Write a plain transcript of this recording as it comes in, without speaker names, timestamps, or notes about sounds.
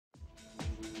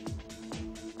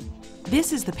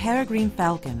This is the Peregrine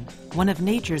Falcon, one of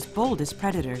nature's boldest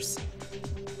predators.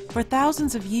 For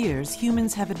thousands of years,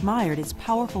 humans have admired its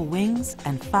powerful wings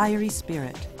and fiery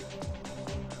spirit.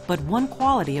 But one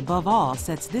quality above all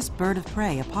sets this bird of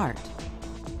prey apart.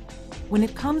 When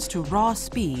it comes to raw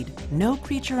speed, no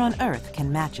creature on Earth can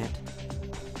match it.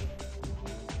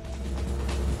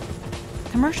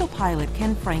 Commercial pilot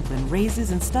Ken Franklin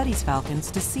raises and studies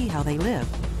falcons to see how they live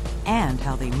and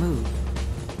how they move.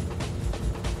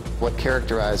 What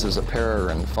characterizes a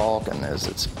peregrine falcon is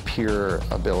its pure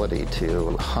ability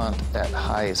to hunt at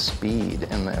high speed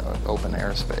in the open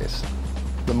airspace.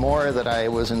 The more that I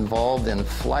was involved in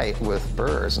flight with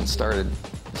birds and started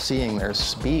seeing their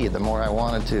speed, the more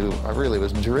I really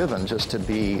was driven just to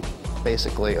be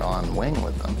basically on wing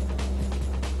with them.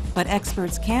 But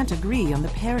experts can't agree on the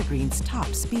peregrine's top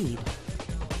speed.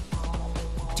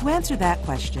 To answer that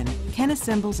question, Ken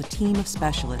assembles a team of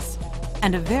specialists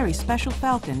and a very special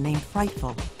falcon named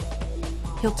Frightful.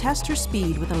 He'll test her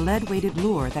speed with a lead-weighted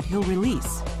lure that he'll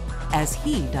release as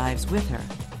he dives with her.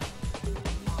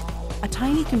 A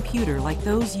tiny computer like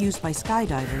those used by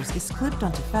skydivers is clipped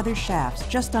onto feather shafts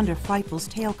just under Frightful's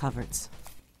tail coverts.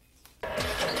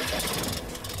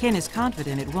 Ken is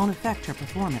confident it won't affect her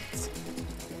performance.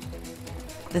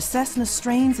 The Cessna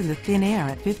strains in the thin air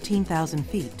at 15,000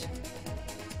 feet.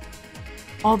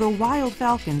 Although wild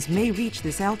falcons may reach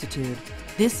this altitude,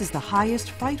 this is the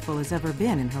highest Frightful has ever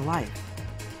been in her life.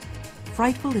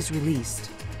 Frightful is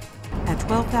released. At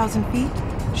 12,000 feet,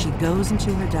 she goes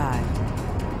into her dive.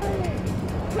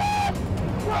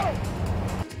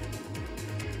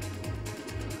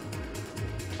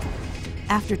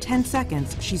 After 10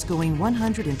 seconds, she's going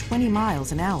 120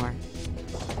 miles an hour.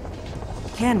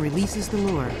 Ken releases the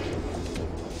lure.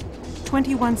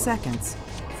 21 seconds.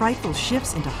 Frightful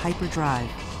shifts into hyperdrive.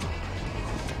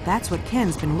 That's what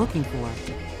Ken's been looking for.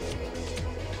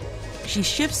 She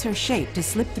shifts her shape to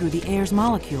slip through the air's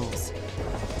molecules.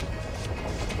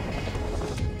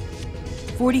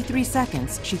 43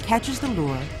 seconds, she catches the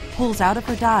lure, pulls out of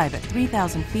her dive at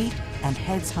 3,000 feet, and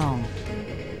heads home.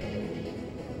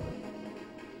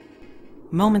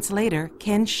 Moments later,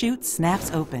 Ken's chute snaps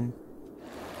open.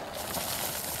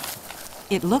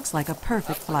 It looks like a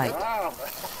perfect flight.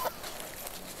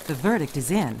 The verdict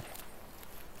is in.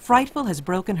 Frightful has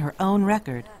broken her own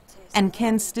record, and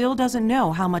Ken still doesn't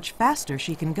know how much faster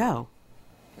she can go.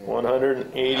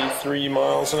 183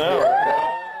 miles an hour.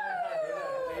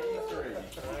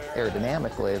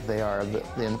 Aerodynamically, they are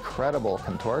the incredible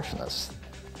contortionists.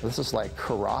 This is like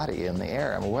karate in the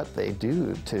air. I mean, what they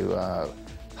do to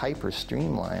hyper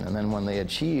streamline, and then when they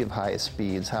achieve high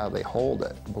speeds, how they hold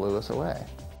it blew us away.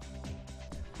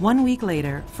 1 week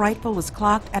later, Frightful was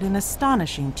clocked at an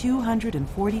astonishing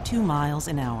 242 miles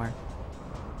an hour.